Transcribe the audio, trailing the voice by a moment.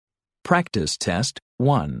Practice Test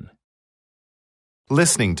 1.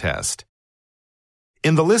 Listening test.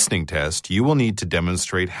 In the listening test, you will need to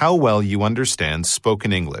demonstrate how well you understand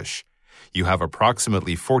spoken English. You have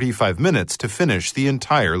approximately 45 minutes to finish the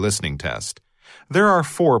entire listening test. There are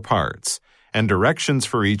 4 parts, and directions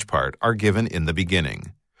for each part are given in the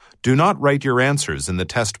beginning. Do not write your answers in the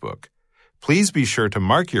test book. Please be sure to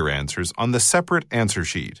mark your answers on the separate answer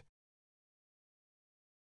sheet.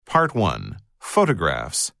 Part 1.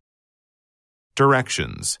 Photographs.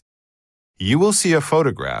 Directions. You will see a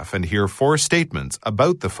photograph and hear 4 statements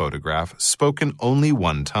about the photograph spoken only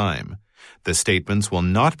one time. The statements will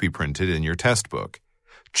not be printed in your test book.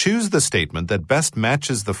 Choose the statement that best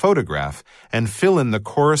matches the photograph and fill in the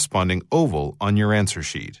corresponding oval on your answer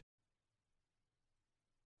sheet.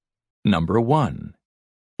 Number 1.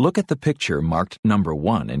 Look at the picture marked number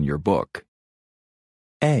 1 in your book.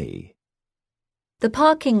 A. The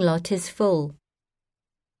parking lot is full.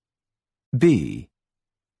 B.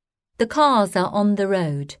 The cars are on the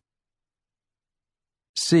road.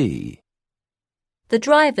 C. The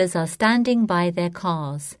drivers are standing by their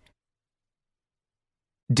cars.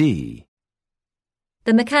 D.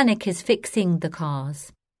 The mechanic is fixing the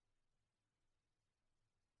cars.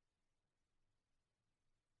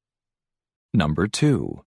 Number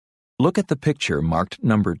 2. Look at the picture marked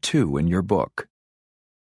number 2 in your book.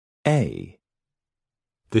 A.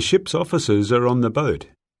 The ship's officers are on the boat.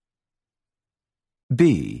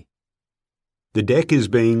 B. The deck is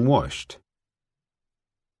being washed.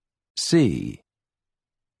 C.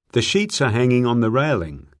 The sheets are hanging on the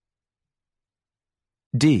railing.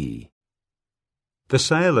 D. The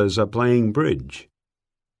sailors are playing bridge.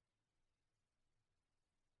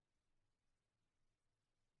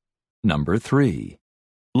 Number 3.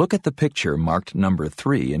 Look at the picture marked number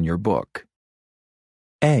 3 in your book.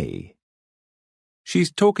 A.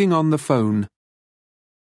 She's talking on the phone.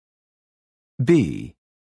 B.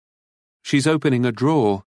 She's opening a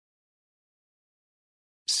drawer.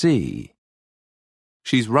 C.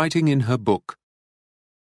 She's writing in her book.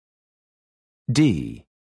 D.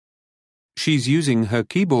 She's using her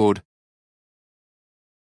keyboard.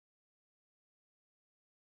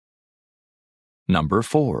 Number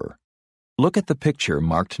 4. Look at the picture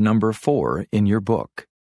marked number 4 in your book.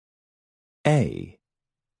 A.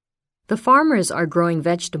 The farmers are growing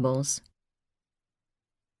vegetables.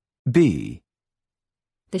 B.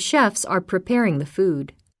 The chefs are preparing the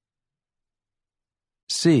food.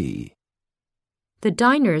 C. The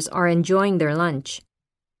diners are enjoying their lunch.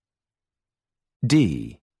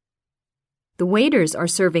 D. The waiters are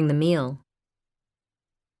serving the meal.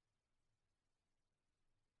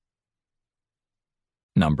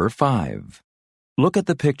 Number 5. Look at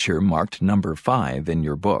the picture marked number 5 in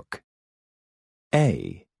your book.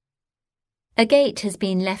 A. A gate has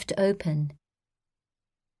been left open.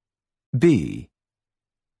 B.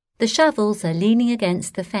 The shovels are leaning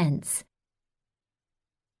against the fence.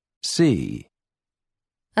 C.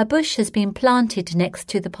 A bush has been planted next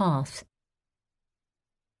to the path.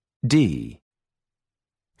 D.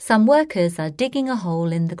 Some workers are digging a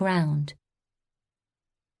hole in the ground.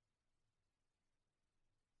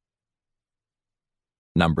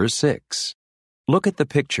 Number 6. Look at the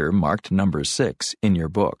picture marked number 6 in your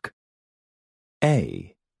book.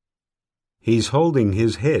 A. He's holding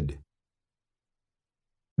his head.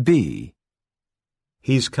 B.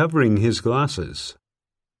 He's covering his glasses.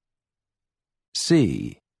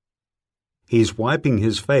 C. He's wiping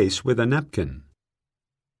his face with a napkin.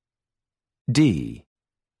 D.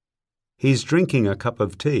 He's drinking a cup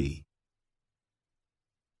of tea.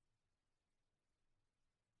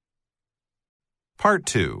 Part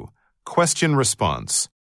 2. Question response.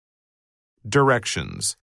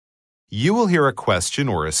 Directions. You will hear a question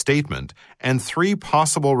or a statement and 3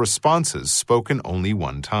 possible responses spoken only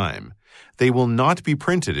one time. They will not be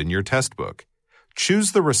printed in your test book.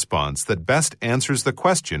 Choose the response that best answers the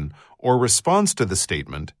question or responds to the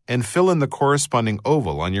statement and fill in the corresponding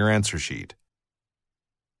oval on your answer sheet.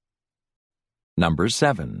 Number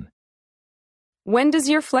 7. When does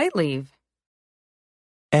your flight leave?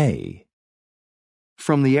 A.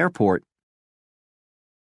 From the airport.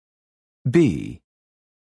 B.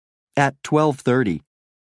 At 12:30.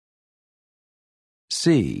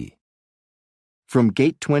 C. From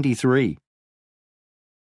gate 23.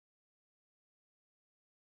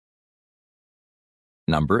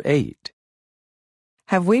 Number 8.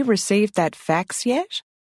 Have we received that fax yet?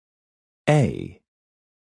 A.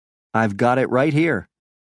 I've got it right here.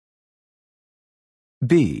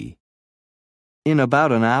 B. In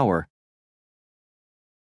about an hour.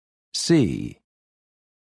 C.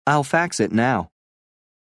 I'll fax it now.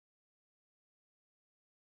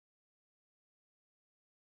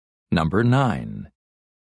 Number 9.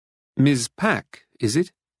 Ms. Pack, is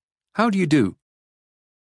it? How do you do?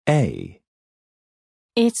 A.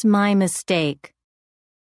 It's my mistake.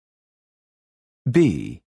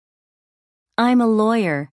 B. I'm a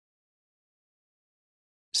lawyer.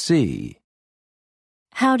 C.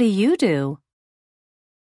 How do you do?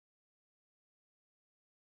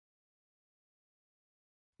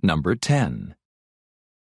 Number 10.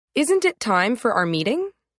 Isn't it time for our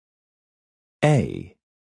meeting? A.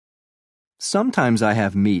 Sometimes I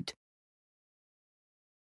have meat.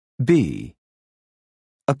 B.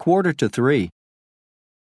 2:45.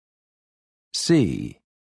 C.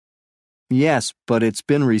 Yes, but it's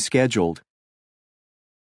been rescheduled.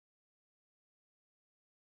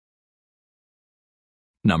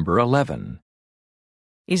 Number 11.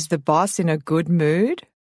 Is the boss in a good mood?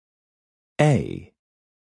 A.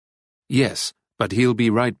 Yes, but he'll be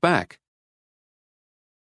right back.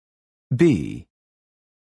 B.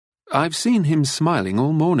 I've seen him smiling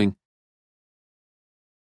all morning.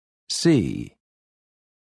 C.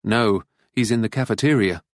 No, he's in the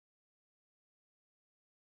cafeteria.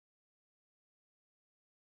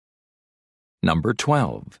 Number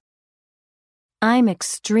 12. I'm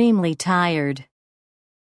extremely tired.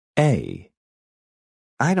 A.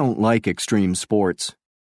 I don't like extreme sports.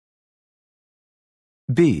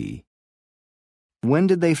 B. When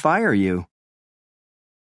did they fire you?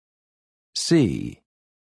 C.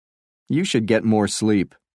 You should get more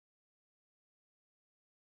sleep.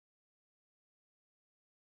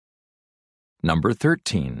 Number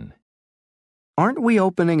 13. Aren't we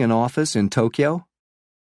opening an office in Tokyo?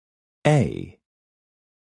 A.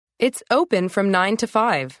 It's open from 9 to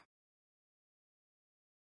 5.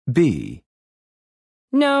 B.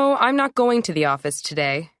 No, I'm not going to the office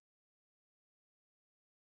today.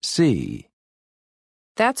 C.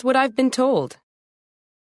 That's what I've been told.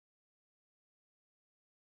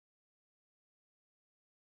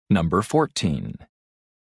 Number 14.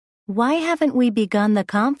 Why haven't we begun the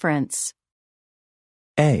conference?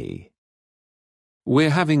 A. We're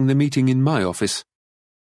having the meeting in my office.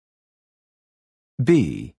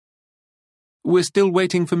 B. We're still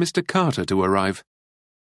waiting for Mr. Carter to arrive.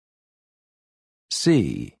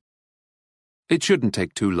 C. It shouldn't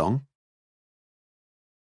take too long.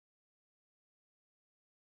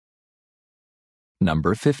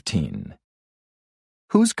 Number 15.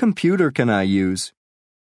 Whose computer can I use?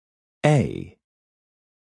 A.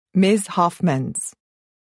 Ms. Hoffman's.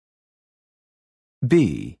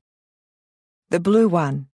 B. The blue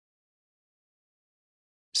one.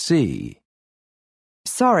 C.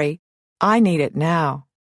 Sorry, I need it now.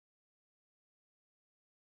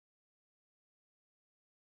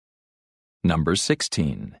 Number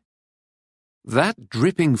 16. That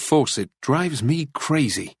dripping faucet drives me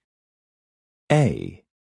crazy. A.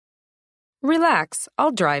 Relax,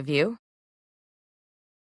 I'll drive you.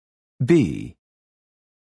 B.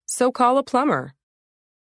 So call a plumber.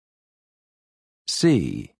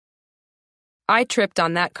 C. I tripped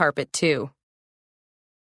on that carpet too.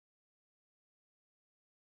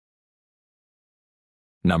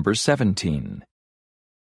 Number 17.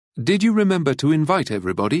 Did you remember to invite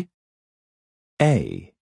everybody?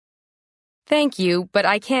 A. Thank you, but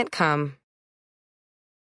I can't come.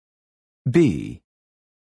 B.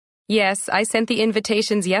 Yes, I sent the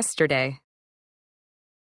invitations yesterday.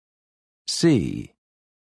 C.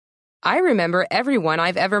 I remember everyone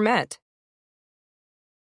I've ever met.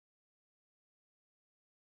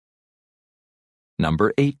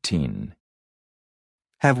 Number 18.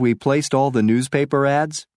 Have we placed all the newspaper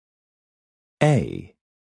ads? A.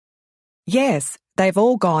 Yes, they've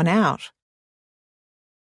all gone out.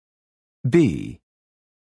 B.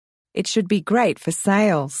 It should be great for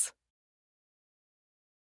sales.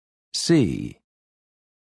 C.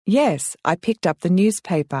 Yes, I picked up the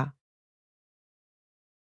newspaper.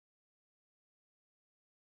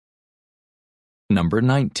 Number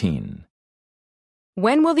 19.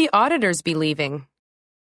 When will the auditors be leaving?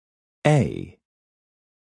 A.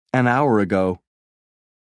 An hour ago.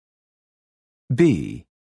 B.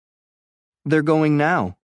 They're going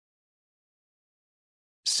now.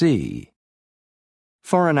 C.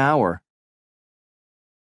 For an hour.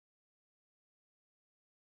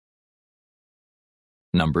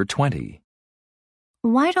 Number 20.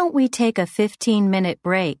 Why don't we take a 15-minute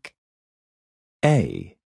break?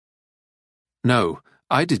 A. No,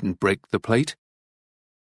 I didn't break the plate.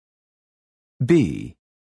 B.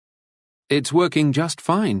 It's working just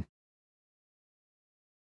fine.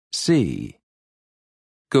 C.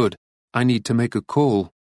 Good. I need to make a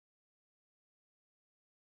call.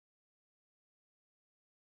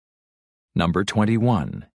 Number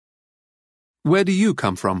 21. Where do you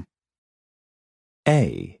come from?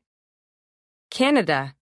 A.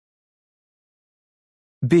 Canada.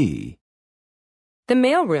 B. The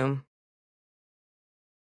mailroom.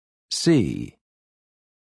 C.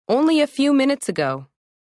 Only a few minutes ago.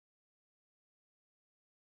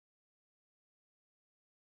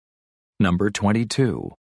 Number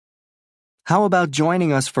 22. How about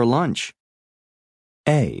joining us for lunch?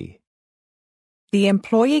 A. The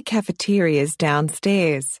employee cafeteria is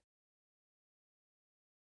downstairs.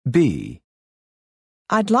 B.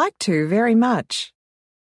 I'd like to very much.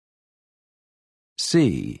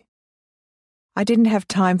 C. I didn't have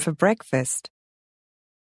time for breakfast.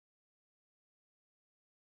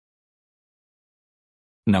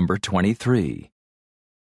 Number 23.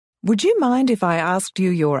 Would you mind if I asked you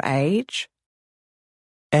your age?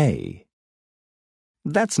 A.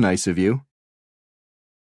 That's nice of you.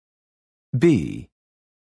 B.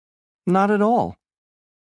 Not at all.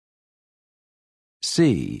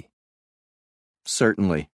 C.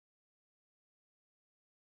 Certainly.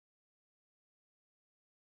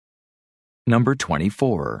 Number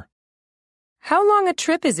 24. How long a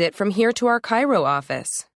trip is it from here to our Cairo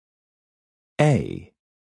office? A.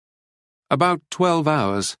 About 12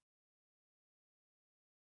 hours.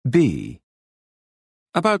 B.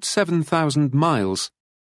 About 7,000 miles.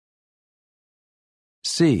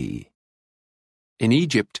 C. In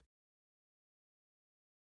Egypt.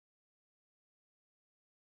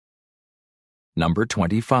 Number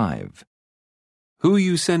 25. Who are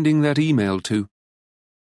you sending that email to?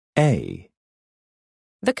 A.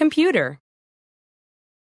 The computer.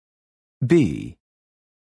 B.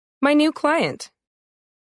 My new client.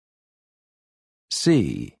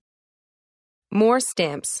 C. More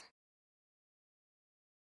stamps.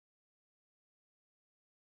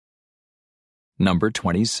 Number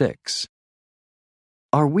 26.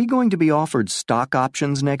 Are we going to be offered stock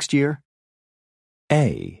options next year?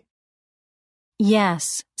 A.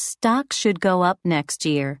 Yes, stocks should go up next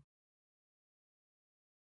year.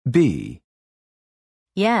 B.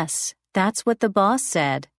 Yes, that's what the boss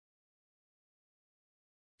said.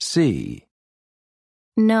 C.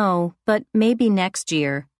 No, but maybe next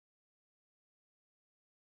year.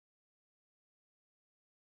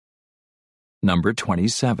 Number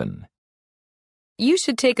 27. You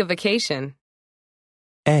should take a vacation.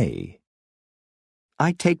 A.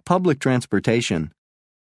 I take public transportation.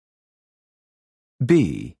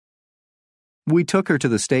 B. We took her to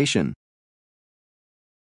the station.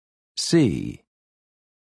 C.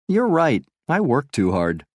 You're right, I work too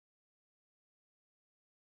hard.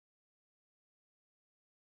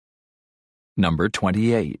 Number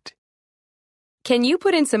 28. Can you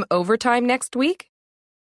put in some overtime next week?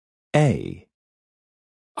 A.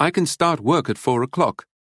 I can start work at 4 o'clock.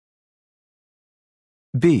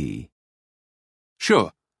 B.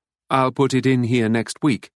 Sure. I'll put it in here next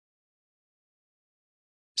week.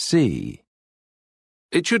 C.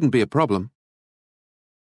 It shouldn't be a problem.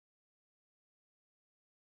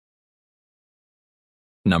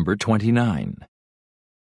 Number 29.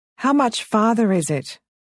 How much farther is it?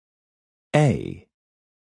 A.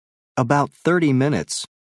 About 30 minutes.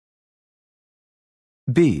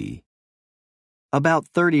 B. About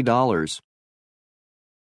 $30.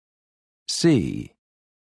 C.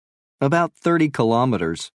 About 30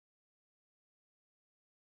 kilometers.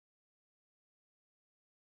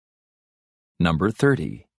 Number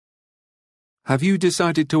 30. Have you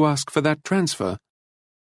decided to ask for that transfer?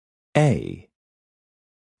 A.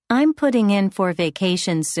 I'm putting in for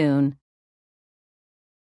vacation soon.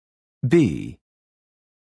 B.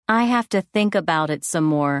 I have to think about it some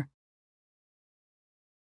more.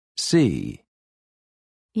 C.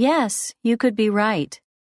 Yes, you could be right.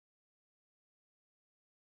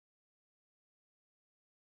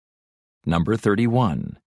 Number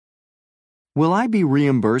 31. Will I be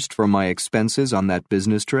reimbursed for my expenses on that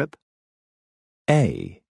business trip?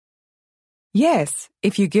 A. Yes,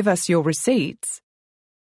 if you give us your receipts.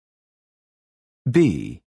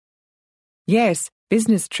 B. Yes,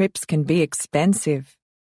 business trips can be expensive.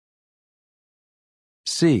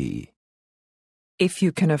 C. If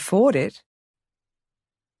you can afford it.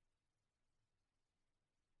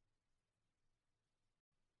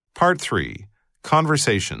 Part 3.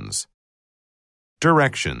 Conversations.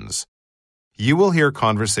 Directions. You will hear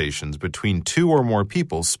conversations between two or more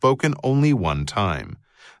people spoken only one time.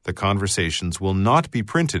 The conversations will not be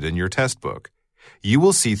printed in your test book. You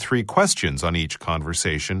will see 3 questions on each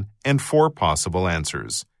conversation and 4 possible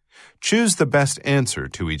answers. Choose the best answer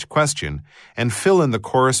to each question and fill in the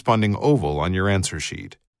corresponding oval on your answer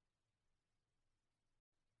sheet.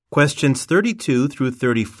 Questions 32 through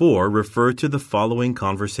 34 refer to the following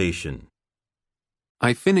conversation.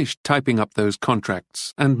 I finished typing up those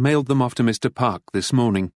contracts and mailed them off to Mr. Park this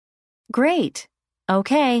morning. Great.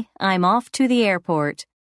 Okay, I'm off to the airport.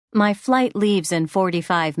 My flight leaves in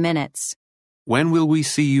 45 minutes. When will we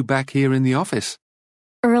see you back here in the office?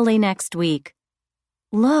 Early next week.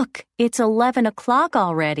 Look, it's 11 o'clock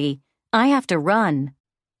already. I have to run.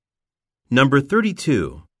 Number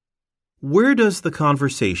 32. Where does the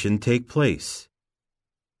conversation take place?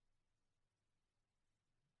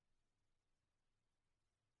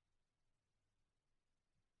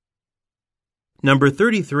 Number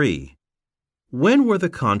 33. When were the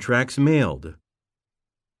contracts mailed?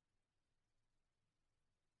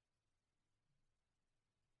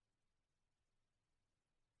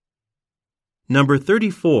 Number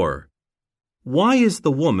 34. Why is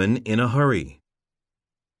the woman in a hurry?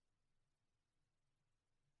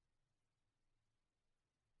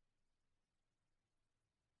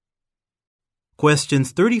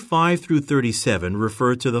 Questions 35 through 37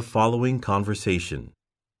 refer to the following conversation.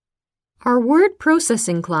 Our word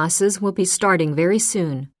processing classes will be starting very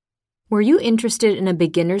soon. Were you interested in a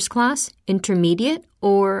beginner's class, intermediate,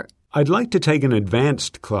 or... I'd like to take an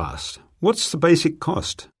advanced class. What's the basic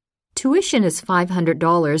cost? Tuition is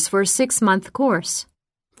 $500 for a 6-month course.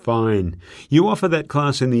 Fine. You offer that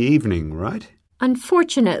class in the evening, right?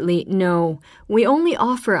 Unfortunately, no. We only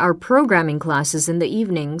offer our programming classes in the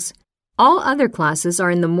evenings. All other classes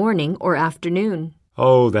are in the morning or afternoon.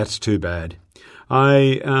 Oh, that's too bad.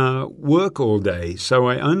 I work all day, so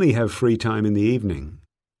I only have free time in the evening.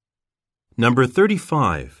 Number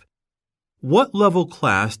 35. What level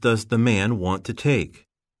class does the man want to take?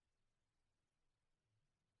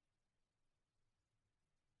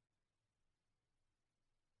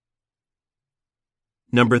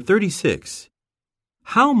 Number 36.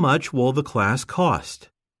 How much will the class cost?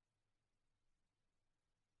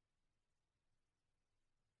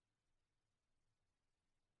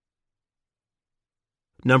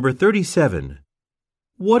 Number 37.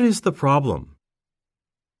 What is the problem?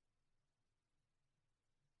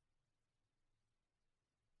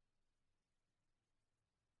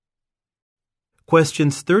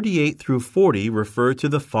 Questions 38 through 40 refer to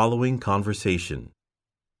the following conversation.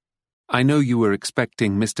 I know you were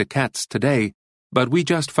expecting Mr. Katz today, but we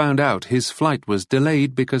just found out his flight was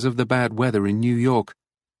delayed because of the bad weather in New York.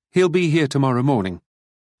 He'll be here tomorrow morning.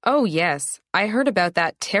 Oh, yes. I heard about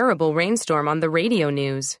that terrible rainstorm on the radio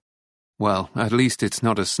news. Well, at least it's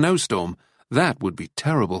not a snowstorm. That would be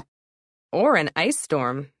terrible. Or an ice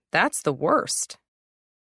storm. That's the worst.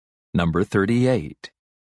 Number 38.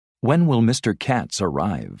 When will Mr. Katz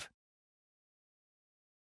arrive?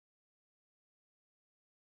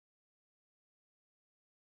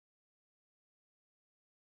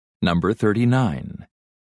 Number 39.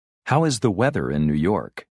 How is the weather in New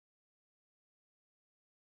York?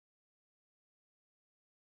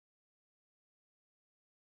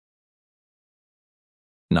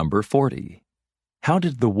 Number 40. How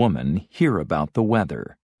did the woman hear about the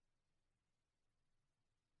weather?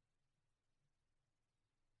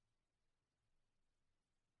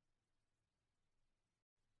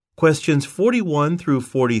 Questions 41 through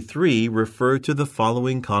 43 refer to the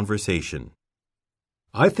following conversation.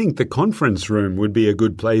 I think the conference room would be a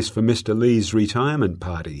good place for Mr. Lee's retirement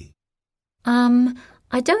party.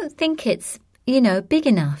 I don't think it's, big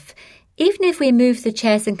enough. Even if we move the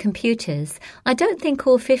chairs and computers, I don't think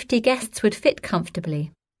all 50 guests would fit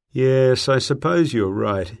comfortably. Yes, I suppose you're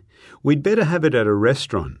right. We'd better have it at a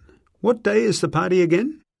restaurant. What day is the party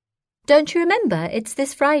again? Don't you remember? It's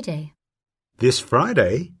this Friday. This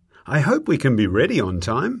Friday? I hope we can be ready on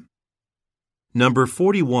time. Number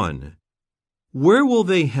 41. Where will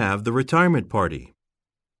they have the retirement party?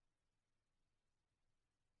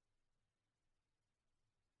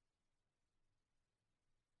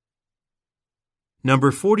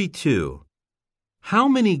 Number 42. How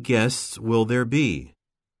many guests will there be?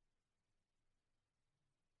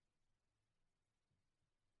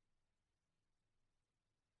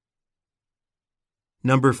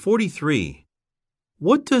 Number 43.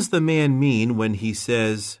 What does the man mean when he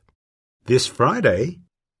says, This Friday?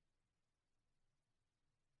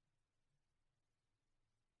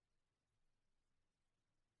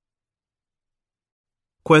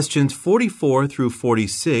 Questions 44 through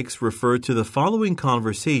 46 refer to the following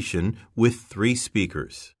conversation with 3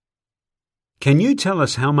 speakers. Can you tell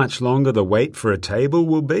us how much longer the wait for a table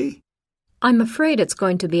will be? I'm afraid it's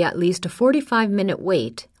going to be at least a 45-minute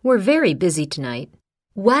wait. We're very busy tonight.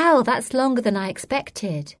 Wow, that's longer than I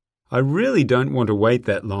expected. I really don't want to wait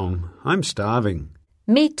that long. I'm starving.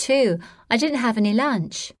 Me too. I didn't have any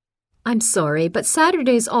lunch. I'm sorry, but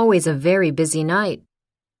Saturday's always a very busy night.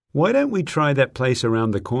 Why don't we try that place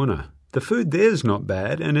around the corner? The food there's not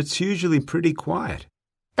bad, and it's usually pretty quiet.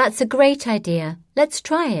 That's a great idea. Let's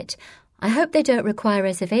try it. I hope they don't require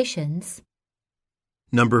reservations.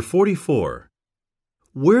 Number 44.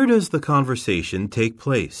 Where does the conversation take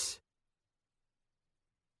place?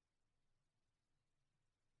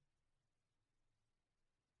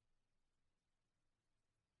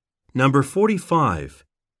 Number 45.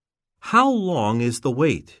 How long is the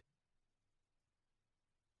wait?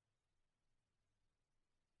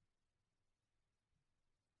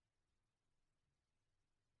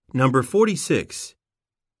 Number 46.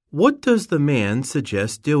 What does the man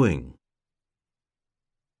suggest doing?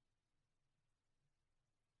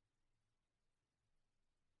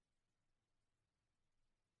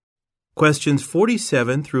 Questions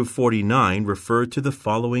 47 through 49 refer to the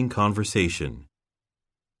following conversation.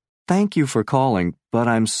 Thank you for calling, but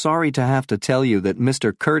I'm sorry to have to tell you that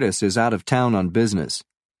Mr. Curtis is out of town on business.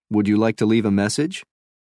 Would you like to leave a message?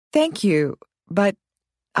 Thank you, but,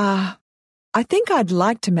 I think I'd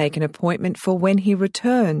like to make an appointment for when he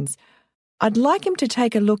returns. I'd like him to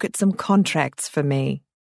take a look at some contracts for me.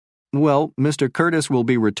 Well, Mr. Curtis will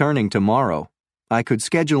be returning tomorrow. I could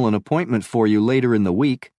schedule an appointment for you later in the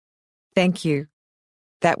week. Thank you.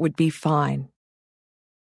 That would be fine.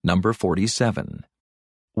 Number 47.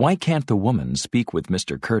 Why can't the woman speak with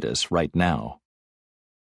Mr. Curtis right now?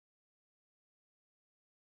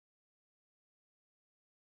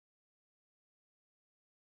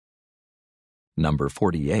 Number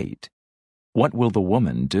 48. What will the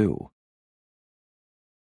woman do?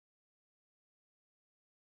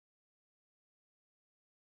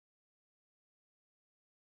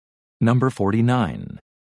 Number 49.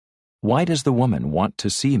 Why does the woman want to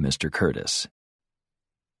see Mr. Curtis?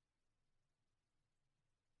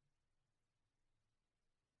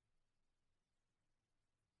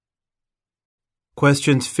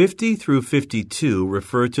 Questions 50 through 52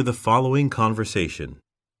 refer to the following conversation.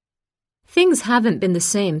 Things haven't been the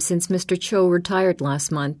same since Mr. Cho retired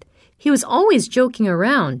last month. He was always joking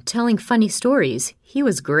around, telling funny stories. He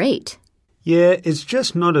was great. Yeah, it's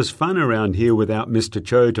just not as fun around here without Mr.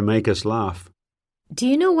 Cho to make us laugh. Do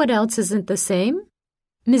you know what else isn't the same?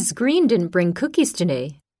 Ms. Green didn't bring cookies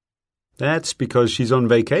today. That's because she's on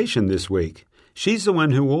vacation this week. She's the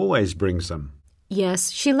one who always brings them.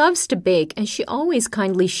 Yes, she loves to bake and she always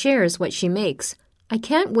kindly shares what she makes. I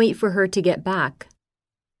can't wait for her to get back.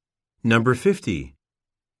 Number 50.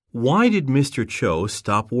 Why did Mr. Cho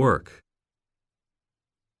stop work?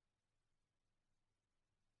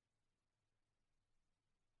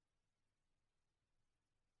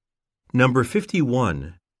 Number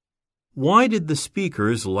 51. Why did the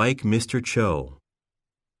speakers like Mr. Cho?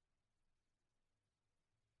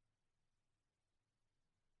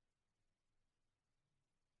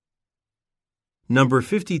 Number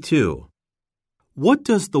 52. What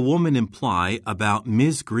does the woman imply about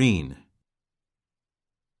Ms. Green?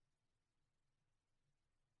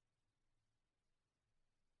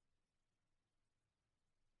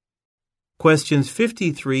 Questions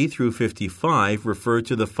 53 through 55 refer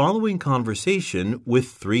to the following conversation with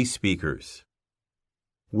three speakers.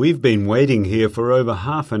 We've been waiting here for over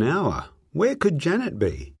half an hour. Where could Janet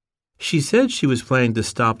be? She said she was planning to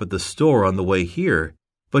stop at the store on the way here,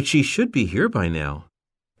 but she should be here by now.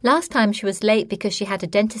 Last time she was late because she had a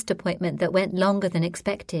dentist appointment that went longer than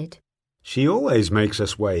expected. She always makes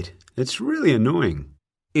us wait. It's really annoying.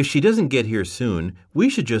 If she doesn't get here soon, we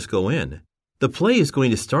should just go in. The play is going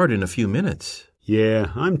to start in a few minutes.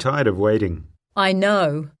 Yeah, I'm tired of waiting. I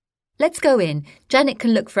know. Let's go in. Janet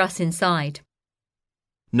can look for us inside.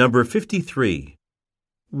 Number 53.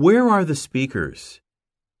 Where are the speakers?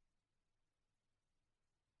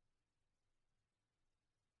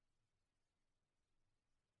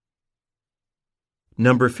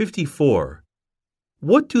 Number 54.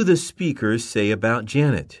 What do the speakers say about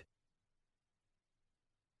Janet?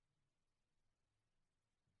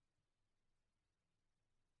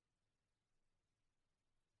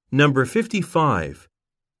 Number 55.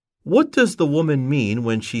 What does the woman mean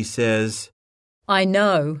when she says, I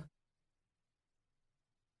know?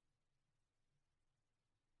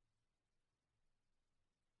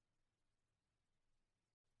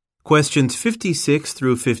 Questions 56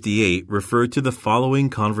 through 58 refer to the following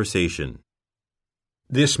conversation.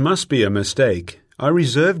 This must be a mistake. I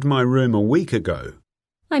reserved my room a week ago.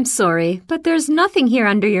 I'm sorry, but there's nothing here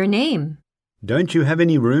under your name. Don't you have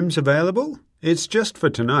any rooms available? It's just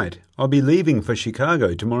for tonight. I'll be leaving for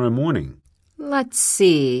Chicago tomorrow morning. Let's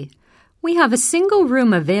see. We have a single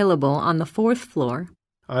room available on the 4th floor.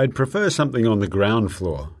 I'd prefer something on the ground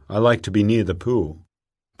floor. I like to be near the pool.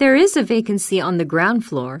 There is a vacancy on the ground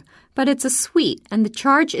floor, but it's a suite and the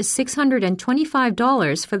charge is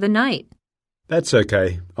 $625 for the night. That's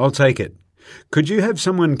okay. I'll take it. Could you have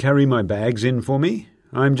someone carry my bags in for me?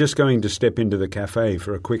 I'm just going to step into the cafe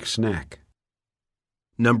for a quick snack.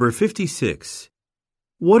 Number 56.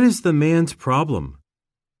 What is the man's problem?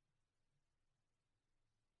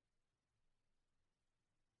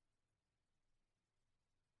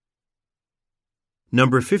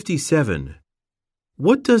 Number 57.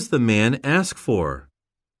 What does the man ask for?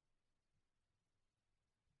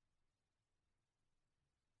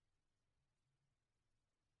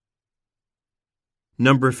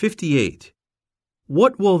 Number 58.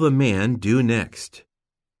 What will the man do next?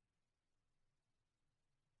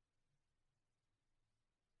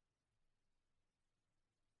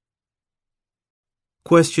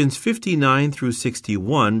 Questions 59 through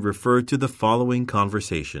 61 refer to the following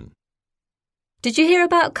conversation. Did you hear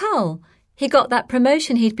about Carl? He got that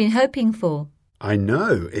promotion he'd been hoping for. I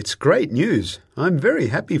know, it's great news. I'm very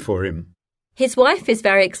happy for him. His wife is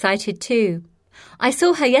very excited too. I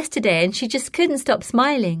saw her yesterday and she just couldn't stop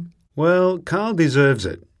smiling. Well, Carl deserves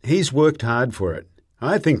it. He's worked hard for it.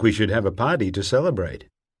 I think we should have a party to celebrate.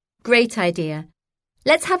 Great idea.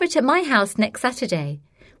 Let's have it at my house next Saturday.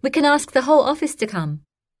 We can ask the whole office to come.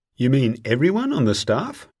 You mean everyone on the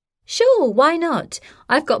staff? Sure, why not?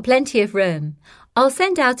 I've got plenty of room. I'll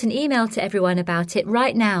send out an email to everyone about it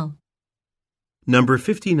right now. Number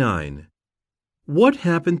 59. What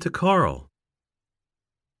happened to Carl?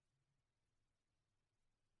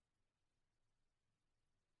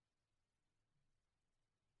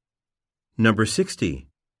 Number 60.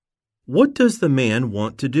 What does the man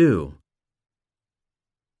want to do?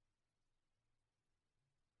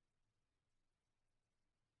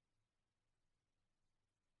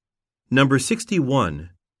 Number 61.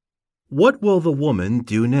 What will the woman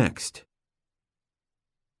do next?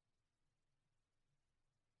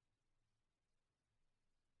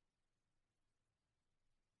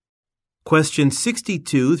 Questions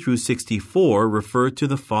 62 through 64 refer to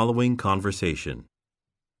the following conversation.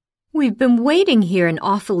 We've been waiting here an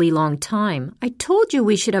awfully long time. I told you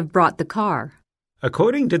we should have brought the car.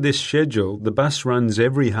 According to this schedule, the bus runs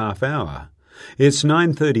every half hour. It's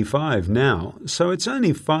 9:35 now, so it's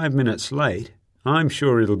only 5 minutes late. I'm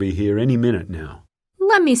sure it'll be here any minute now.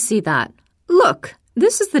 Let me see that. Look,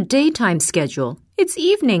 this is the daytime schedule. It's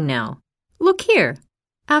evening now. Look here.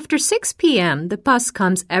 After 6 p.m., the bus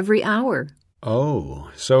comes every hour. Oh,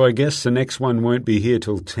 so I guess the next one won't be here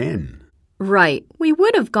till 10. Right. We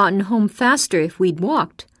would have gotten home faster if we'd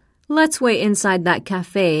walked. Let's wait inside that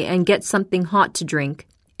cafe and get something hot to drink.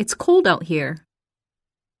 It's cold out here.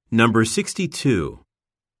 Number 62.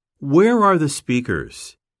 Where are the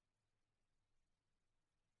speakers?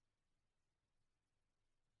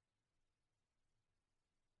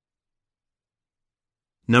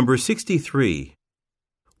 Number 63.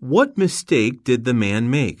 What mistake did the man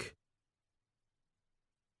make?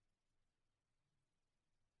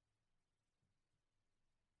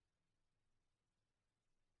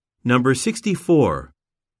 Number 64.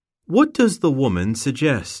 What does the woman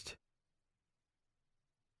suggest?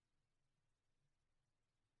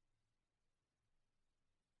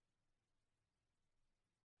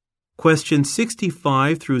 Questions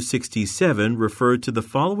 65 through 67 refer to the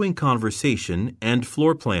following conversation and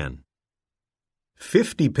floor plan.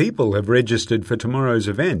 50 people have registered for tomorrow's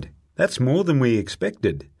event. That's more than we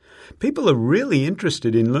expected. People are really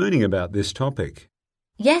interested in learning about this topic.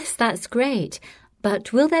 Yes, that's great.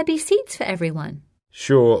 But will there be seats for everyone?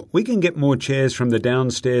 Sure, we can get more chairs from the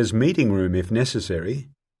downstairs meeting room if necessary.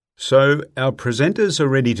 So, our presenters are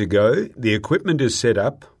ready to go, the equipment is set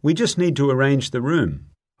up, we just need to arrange the room.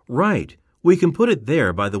 Right. We can put it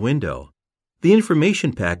there by the window. The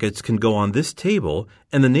information packets can go on this table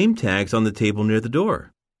and the name tags on the table near the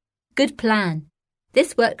door. Good plan.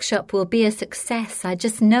 This workshop will be a success, I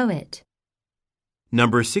just know it.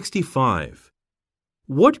 Number 65.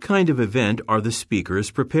 What kind of event are the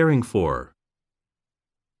speakers preparing for?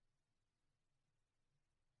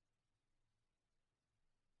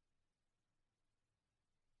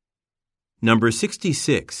 Number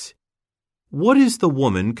 66. What is the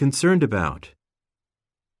woman concerned about?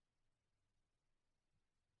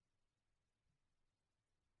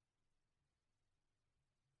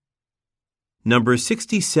 Number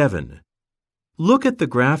 67. Look at the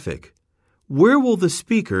graphic. Where will the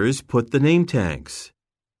speakers put the name tags?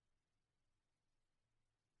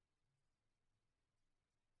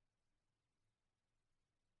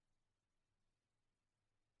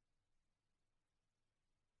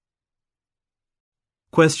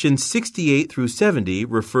 Questions 68 through 70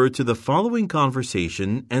 refer to the following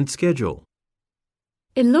conversation and schedule.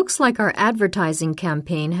 It looks like our advertising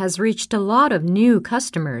campaign has reached a lot of new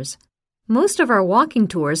customers. Most of our walking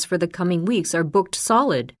tours for the coming weeks are booked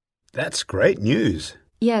solid. That's great news.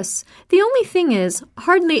 Yes, the only thing is,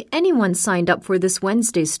 hardly anyone signed up for this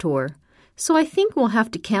Wednesday's tour, so I think we'll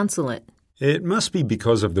have to cancel it. It must be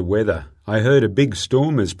because of the weather. I heard a big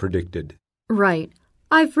storm is predicted. Right.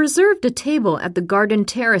 I've reserved a table at the Garden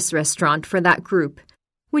Terrace restaurant for that group.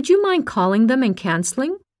 Would you mind calling them and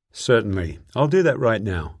canceling? Certainly. I'll do that right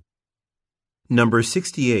now. Number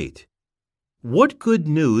 68. What good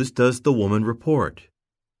news does the woman report?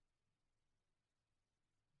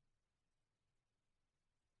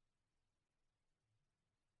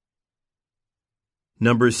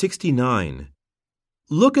 Number 69.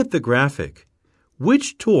 Look at the graphic.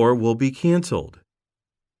 Which tour will be canceled?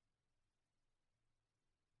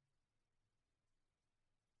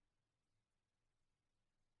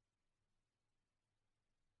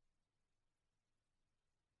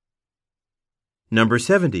 Number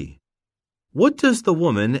 70. What does the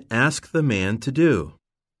woman ask the man to do?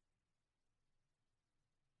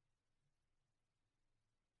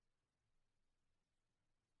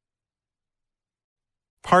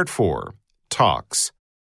 Part 4. Talks.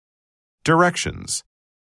 Directions.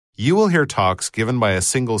 You will hear talks given by a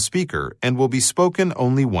single speaker and will be spoken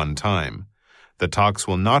only one time. The talks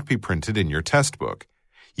will not be printed in your test book.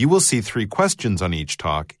 You will see 3 questions on each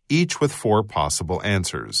talk, each with 4 possible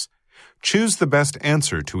answers. Choose the best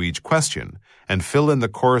answer to each question and fill in the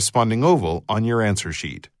corresponding oval on your answer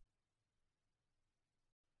sheet.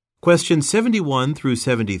 Questions 71 through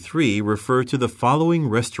 73 refer to the following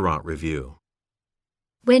restaurant review.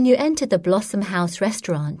 When you enter the Blossom House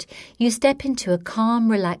restaurant, you step into a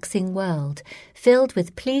calm, relaxing world filled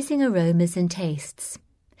with pleasing aromas and tastes.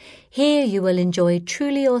 Here you will enjoy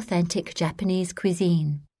truly authentic Japanese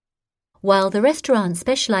cuisine. While the restaurant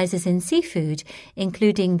specializes in seafood,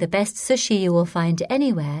 including the best sushi you will find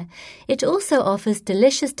anywhere, it also offers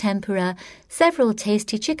delicious tempura, several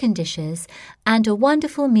tasty chicken dishes, and a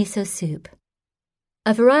wonderful miso soup.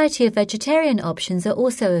 A variety of vegetarian options are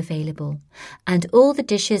also available, and all the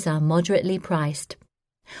dishes are moderately priced.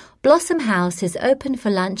 Blossom House is open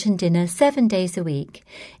for lunch and dinner 7 days a week.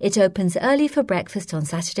 It opens early for breakfast on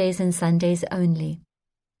Saturdays and Sundays only.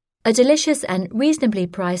 A delicious and reasonably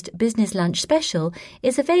priced business lunch special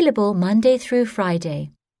is available Monday through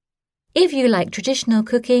Friday. If you like traditional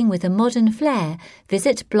cooking with a modern flair,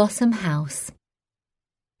 visit Blossom House.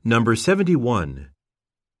 Number 71.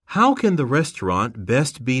 How can the restaurant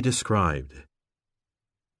best be described?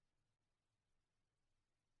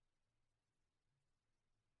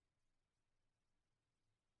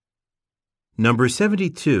 Number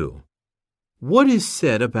 72. What is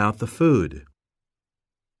said about the food?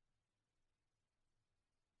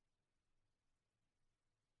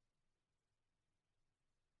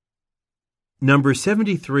 Number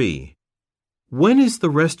 73. When is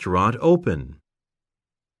the restaurant open?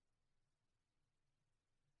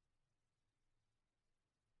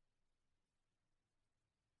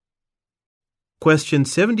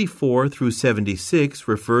 Questions 74 through 76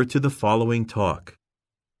 refer to the following talk.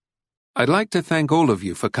 I'd like to thank all of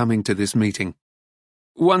you for coming to this meeting.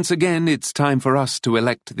 Once again, it's time for us to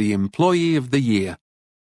elect the Employee of the Year.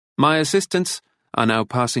 My assistants are now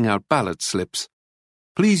passing out ballot slips.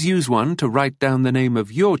 Please use one to write down the name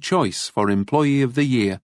of your choice for Employee of the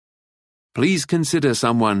Year. Please consider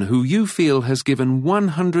someone who you feel has given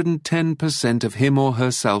 110% of him or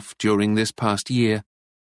herself during this past year.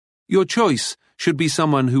 Your choice should be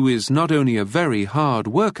someone who is not only a very hard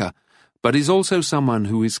worker, but is also someone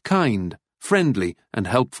who is kind, friendly, and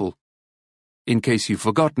helpful. In case you've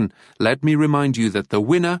forgotten, let me remind you that the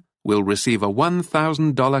winner will receive a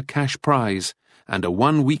 $1,000 cash prize and a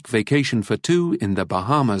 1-week vacation for 2 in the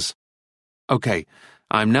Bahamas. Okay,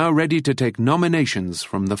 I'm now ready to take nominations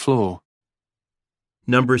from the floor.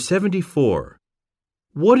 Number 74.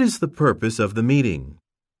 What is the purpose of the meeting?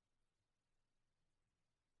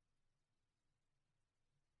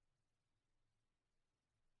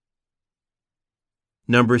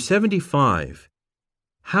 Number 75.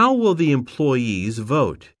 How will the employees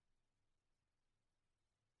vote?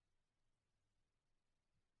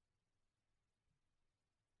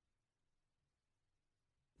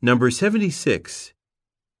 Number 76.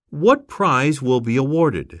 What prize will be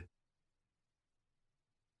awarded?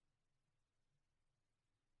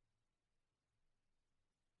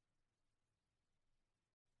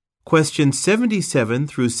 Questions 77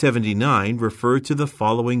 through 79 refer to the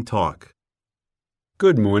following talk.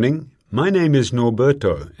 Good morning. My name is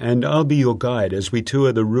Norberto, and I'll be your guide as we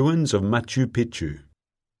tour the ruins of Machu Picchu.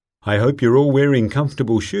 I hope you're all wearing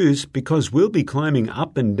comfortable shoes because we'll be climbing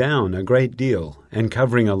up and down a great deal and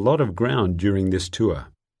covering a lot of ground during this tour.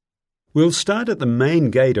 We'll start at the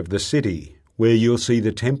main gate of the city, where you'll see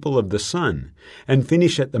the Temple of the Sun, and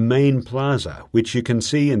finish at the main plaza, which you can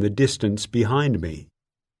see in the distance behind me.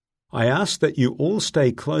 I ask that you all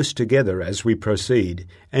stay close together as we proceed,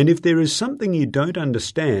 and if there is something you don't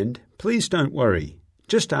understand, please don't worry.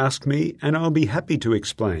 Just ask me and I'll be happy to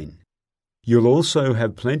explain. You'll also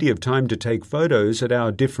have plenty of time to take photos at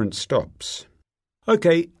our different stops.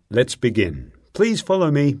 Okay, let's begin. Please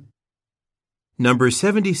follow me. Number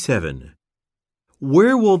 77.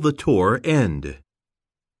 Where will the tour end?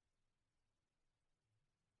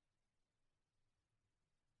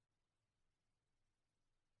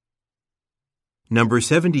 Number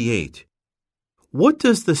 78. What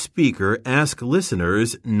does the speaker ask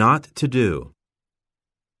listeners not to do?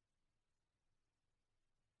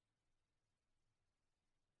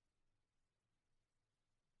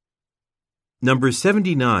 Number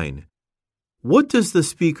 79. What does the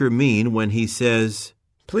speaker mean when he says,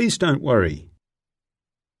 "Please don't worry"?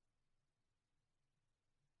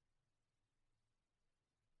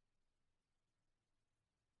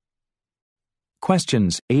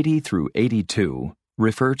 Questions 80 through 82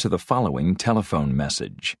 refer to the following telephone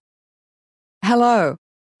message. Hello,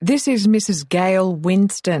 this is Mrs. Gail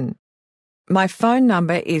Winston. My phone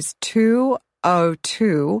number is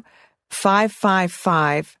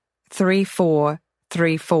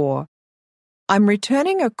 202-555-3434. I'm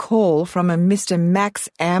returning a call from a Mr. Max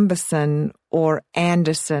Amberson or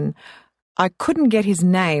Anderson. I couldn't get his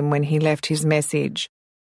name when he left his message.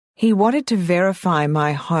 He wanted to verify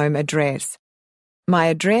my home address. My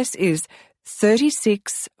address is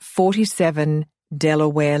 3647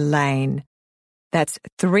 Delaware Lane. That's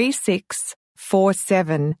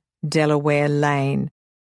 3647 Delaware Lane.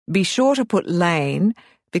 Be sure to put lane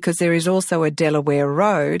because there is also a Delaware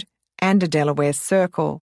Road and a Delaware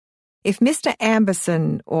Circle. If Mr.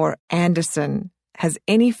 Amberson or Anderson has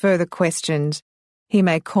any further questions, he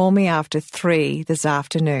may call me after 3 this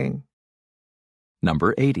afternoon.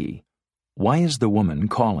 Number 80. Why is the woman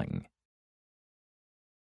calling?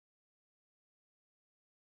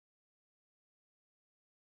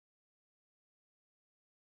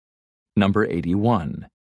 Number 81.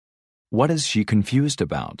 What is she confused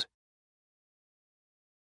about?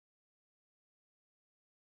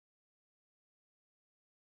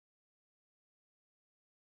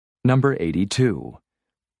 Number 82.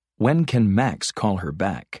 When can Max call her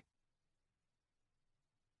back?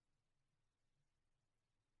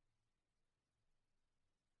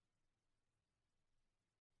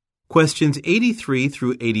 Questions 83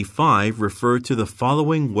 through 85 refer to the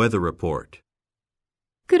following weather report.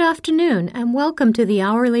 Good afternoon and welcome to the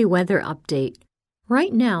hourly weather update.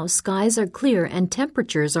 Right now, skies are clear and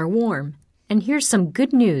temperatures are warm. And here's some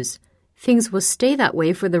good news. Things will stay that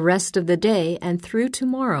way for the rest of the day and through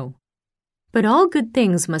tomorrow. But all good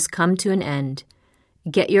things must come to an end.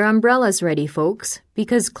 Get your umbrellas ready, folks,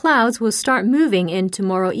 because clouds will start moving in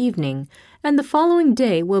tomorrow evening, and the following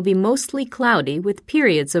day will be mostly cloudy with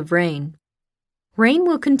periods of rain. Rain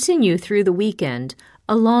will continue through the weekend,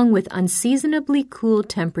 along with unseasonably cool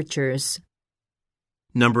temperatures.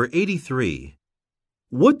 Number 83.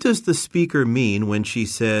 What does the speaker mean when she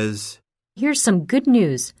says, Here's some good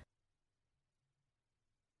news.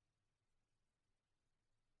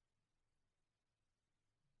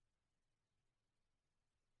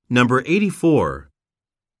 Number 84.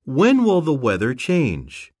 When will the weather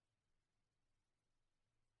change?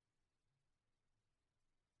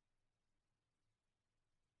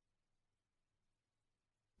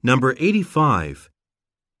 Number 85.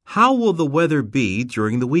 How will the weather be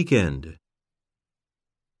during the weekend?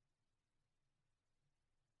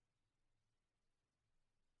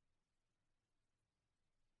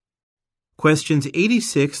 Questions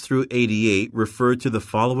 86 through 88 refer to the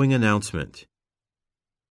following announcement.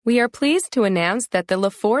 We are pleased to announce that the La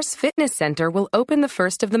Force Fitness Center will open the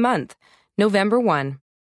first of the month, November 1.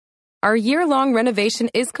 Our year-long renovation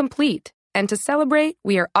is complete, and to celebrate,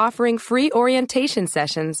 we are offering free orientation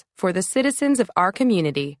sessions for the citizens of our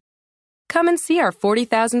community. Come and see our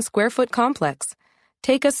 40,000-square-foot complex.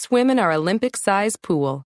 Take a swim in our Olympic-size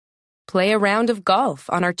pool. Play a round of golf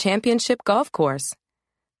on our championship golf course.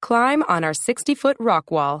 Climb on our 60-foot rock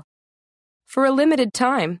wall. For a limited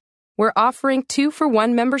time, we're offering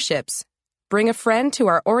 2-for-1 memberships. Bring a friend to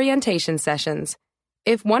our orientation sessions.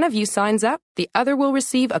 If one of you signs up, the other will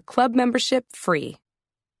receive a club membership free.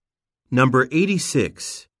 Number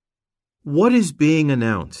 86. What is being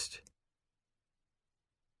announced?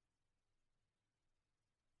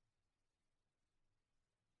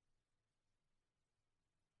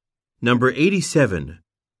 Number 87.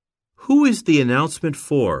 Who is the announcement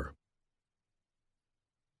for?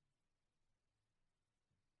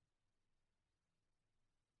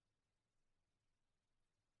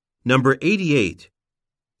 Number 88.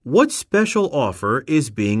 What special offer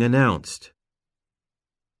is being announced?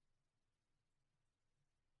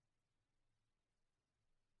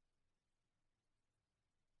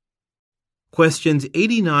 Questions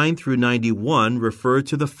 89 through 91 refer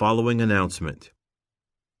to the following announcement.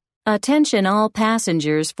 Attention all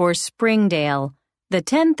passengers for Springdale. The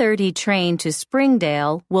 10:30 train to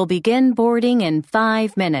Springdale will begin boarding in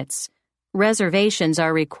 5 minutes. Reservations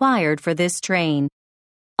are required for this train.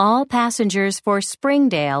 All passengers for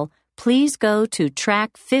Springdale, please go to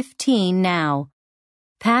track 15 now.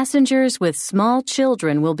 Passengers with small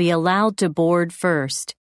children will be allowed to board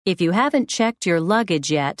first. If you haven't checked your luggage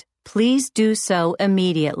yet, please do so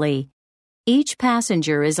immediately. Each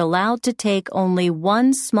passenger is allowed to take only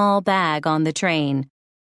one small bag on the train.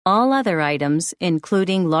 All other items,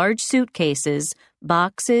 including large suitcases,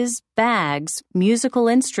 boxes, bags, musical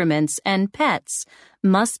instruments, and pets,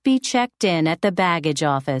 must be checked in at the baggage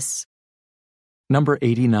office. Number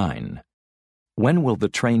 89. When will the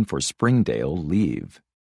train for Springdale leave?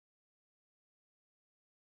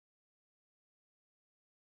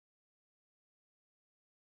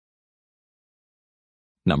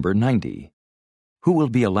 Number 90. Who will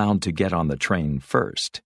be allowed to get on the train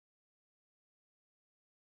first?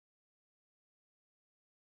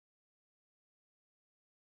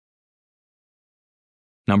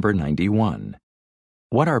 Number 91.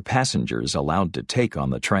 What are passengers allowed to take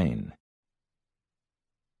on the train?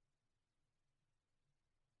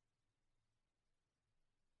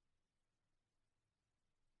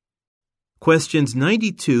 Questions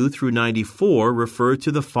 92 through 94 refer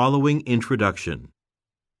to the following introduction.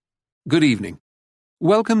 Good evening.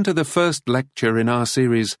 Welcome to the first lecture in our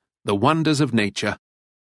series, The Wonders of Nature.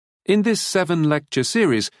 In this 7-lecture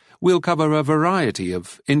series, we'll cover a variety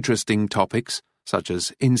of interesting topics such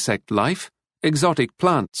as insect life, exotic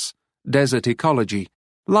plants, desert ecology,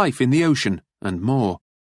 life in the ocean, and more.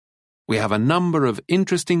 We have a number of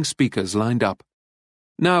interesting speakers lined up.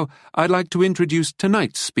 Now, I'd like to introduce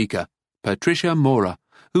tonight's speaker, Patricia Mora,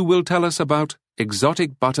 who will tell us about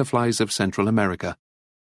exotic butterflies of Central America.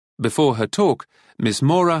 Before her talk, Miss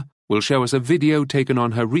Mora will show us a video taken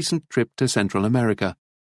on her recent trip to Central America.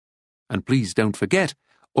 And please don't forget,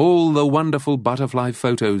 all the wonderful butterfly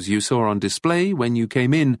photos you saw on display when you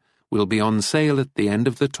came in will be on sale at the end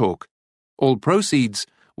of the talk. All proceeds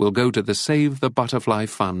will go to the Save the Butterfly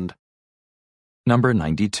Fund. Number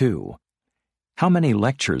 92. How many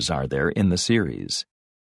lectures are there in the series?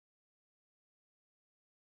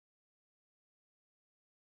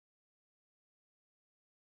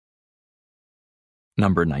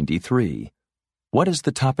 Number 93. What is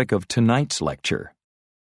the topic of tonight's lecture?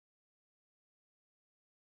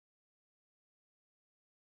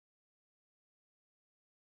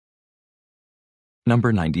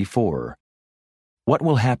 Number 94. What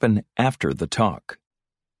will happen after the talk?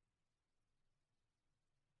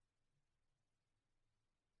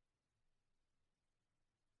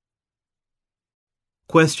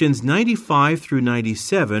 Questions 95 through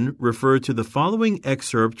 97 refer to the following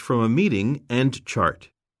excerpt from a meeting and chart.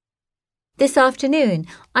 This afternoon,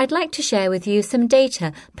 I'd like to share with you some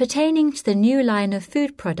data pertaining to the new line of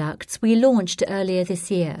food products we launched earlier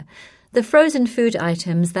this year, the frozen food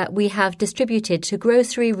items that we have distributed to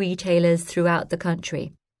grocery retailers throughout the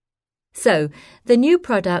country. So, the new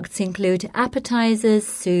products include appetizers,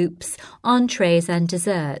 soups, entrees, and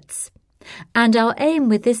desserts. And our aim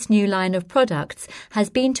with this new line of products has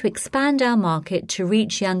been to expand our market to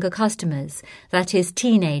reach younger customers, that is,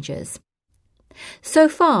 teenagers. So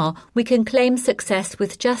far, we can claim success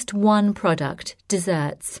with just one product,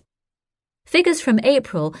 desserts. Figures from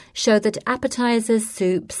April show that appetizers,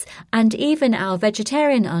 soups, and even our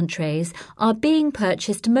vegetarian entrees are being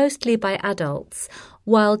purchased mostly by adults,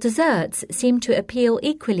 while desserts seem to appeal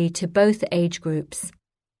equally to both age groups.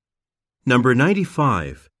 Number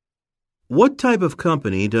 95. What type of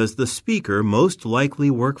company does the speaker most likely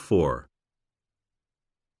work for?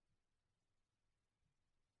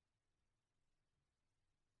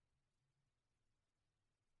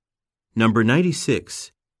 Number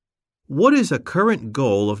 96. What is a current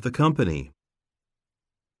goal of the company?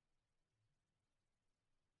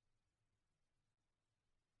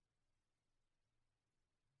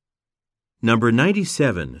 Number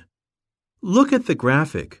 97. Look at the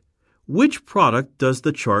graphic. Which product does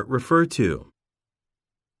the chart refer to?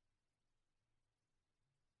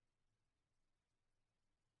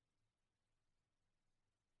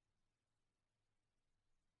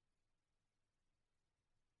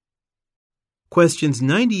 Questions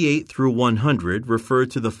 98 through 100 refer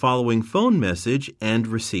to the following phone message and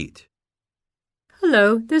receipt.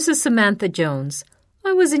 Hello, this is Samantha Jones.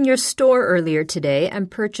 I was in your store earlier today and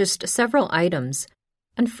purchased several items.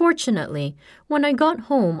 Unfortunately, when I got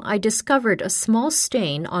home, I discovered a small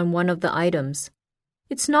stain on one of the items.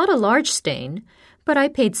 It's not a large stain, but I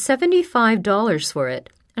paid $75 for it,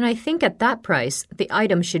 and I think at that price the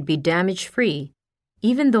item should be damage-free,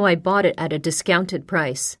 even though I bought it at a discounted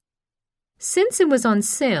price. Since it was on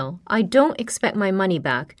sale, I don't expect my money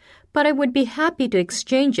back, but I would be happy to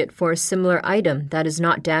exchange it for a similar item that is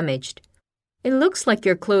not damaged. It looks like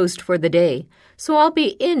you're closed for the day, so I'll be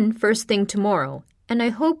in first thing tomorrow, and I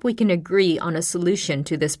hope we can agree on a solution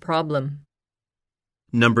to this problem.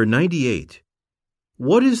 Number 98.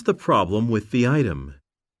 What is the problem with the item?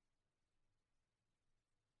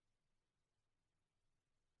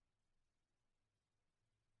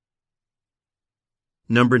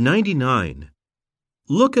 Number 99.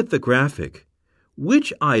 Look at the graphic.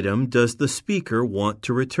 Which item does the speaker want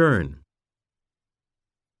to return?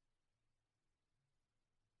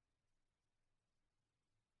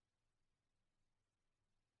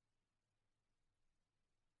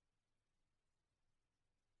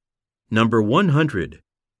 Number 100.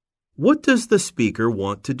 What does the speaker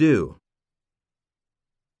want to do?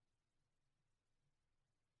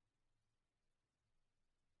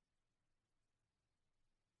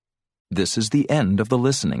 This is the end of the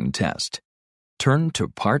listening test. Turn to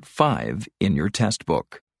Part 5 in your test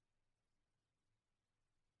book.